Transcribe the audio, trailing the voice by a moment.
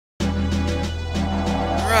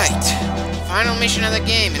Right. Final mission of the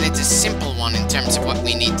game, and it's a simple one in terms of what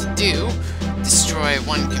we need to do. Destroy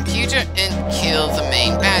one computer and kill the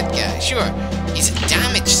main bad guy. Sure, he's a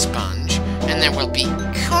damage sponge, and there will be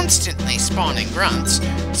constantly spawning grunts,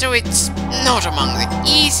 so it's not among the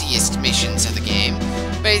easiest missions of the game,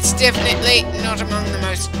 but it's definitely not among the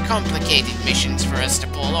most complicated missions for us to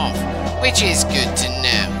pull off, which is good to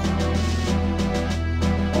know.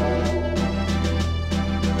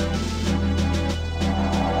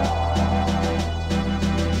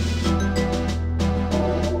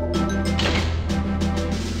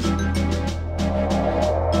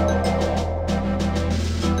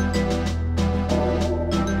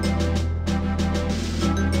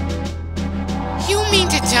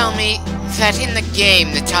 Tell me that in the game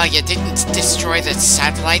Natalia didn't destroy the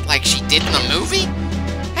satellite like she did in the movie?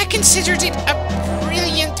 I considered it a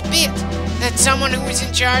brilliant bit that someone who was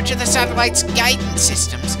in charge of the satellite's guidance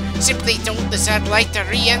systems simply told the satellite to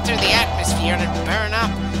re-enter the atmosphere and burn up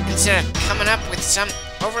instead of coming up with some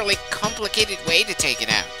overly complicated way to take it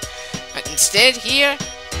out. But instead here,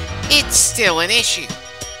 it's still an issue.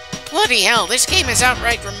 Bloody hell, this game has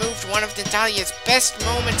outright removed one of Natalia's best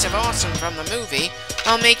moments of awesome from the movie,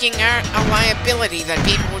 while making her a liability that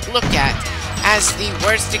people would look at as the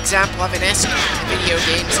worst example of an escort in video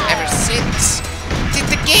games ever since. Did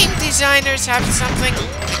the game designers have something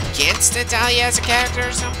against Natalia as a character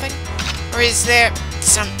or something? Or is there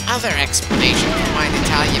some other explanation for why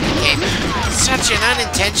Natalia became such an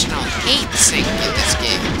unintentional hate sink in this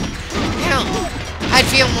game? Hell, I'd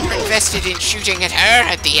feel more invested in shooting at her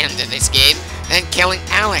at the end of this game than killing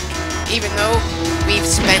Alec, even though we've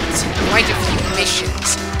spent quite a few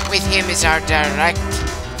missions with him as our direct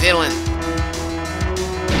villain.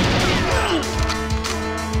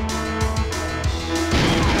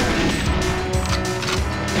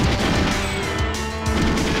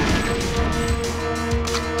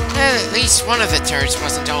 Well, at least one of the turrets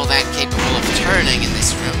wasn't all that capable of turning in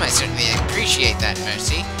this room. I certainly appreciate that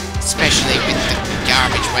mercy. Especially with the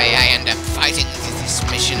garbage way I end up fighting this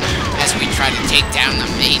mission as we try to take down the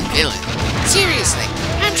main villain. Seriously,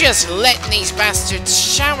 I'm just letting these bastards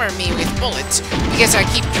shower me with bullets because I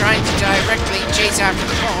keep trying to directly chase after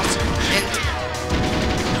the boss and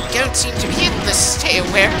don't seem to be able to stay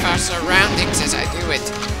aware of our surroundings as I do it.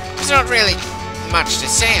 There's not really much to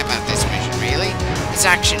say about this mission, really. It's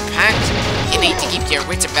action-packed. You need to keep your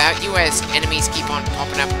wits about you as enemies keep on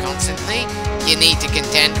popping up constantly. You need to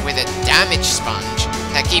contend with a damage sponge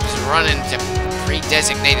that keeps running to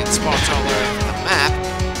pre-designated spots all over the map.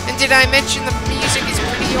 And did I mention the music is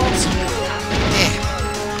pretty awesome?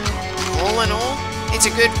 Yeah. All in all, it's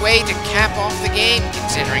a good way to cap off the game,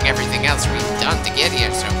 considering everything else we've done to get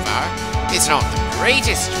here so far. It's not the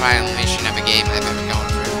greatest final mission of a game I've ever gone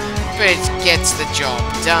through, but it gets the job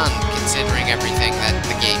done, considering everything that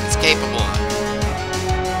the game is capable of.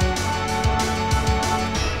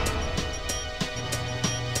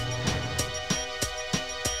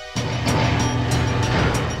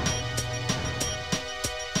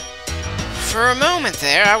 For a moment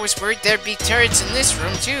there, I was worried there'd be turrets in this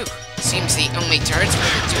room too. Seems the only turrets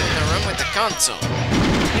were the two in the room with the console.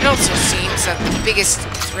 It also seems that the biggest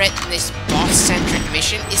threat in this boss-centric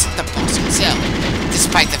mission isn't the boss himself,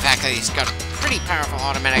 despite the fact that he's got a pretty powerful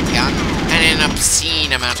automatic gun and an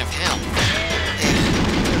obscene amount of health.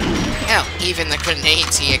 Hell, even the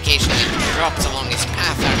grenades he occasionally drops along his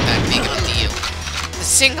path aren't that big of a deal. The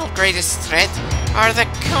single greatest threat are the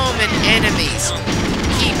common enemies.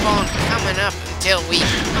 Keep on coming up until we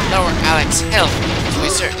lower Alec's health to a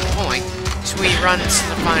certain point, so he runs to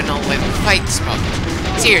the final little fight spot.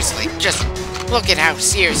 Seriously, just look at how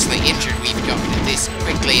seriously injured we've gotten this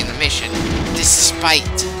quickly in the mission, despite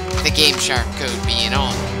the Game Shark code being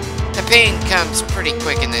on. The pain comes pretty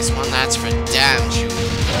quick in this one, that's for damn sure.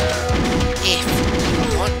 If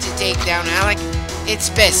you want to take down Alec,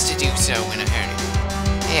 it's best to do so in a hurry.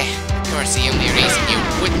 Of course, the only reason you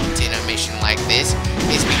wouldn't in a mission like this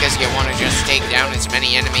is because you want to just take down as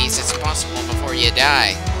many enemies as possible before you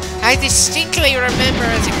die. I distinctly remember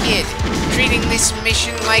as a kid treating this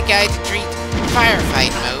mission like I'd treat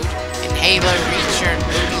Firefight mode in Halo Reach or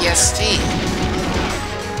ODST.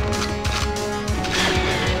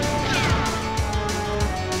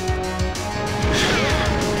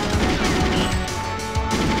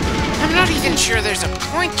 I'm not even sure there's a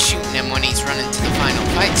point shooting him when he's running to the final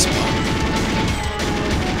fight spot.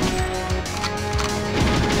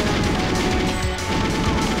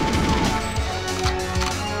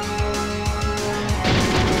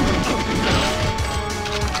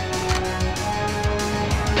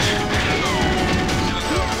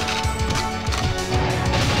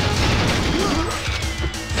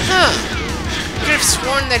 have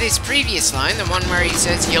sworn that his previous line, the one where he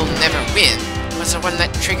says, "You'll never win," was the one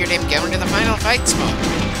that triggered him going to the final fight spot.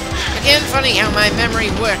 Again, funny how my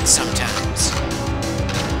memory works sometimes.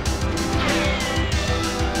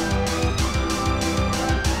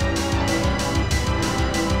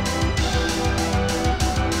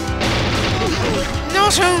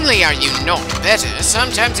 Not only are you not better,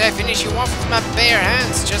 sometimes I finish you off with my bare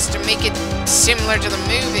hands just to make it similar to the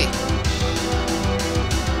movie.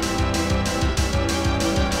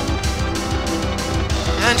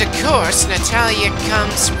 And of course, Natalia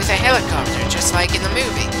comes with a helicopter, just like in the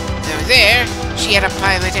movie. Though there, she had a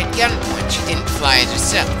pilot at gunpoint, she didn't fly it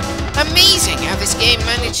herself. Amazing how this game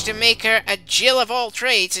managed to make her a Jill of all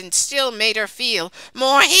trades and still made her feel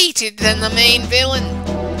more hated than the main villain.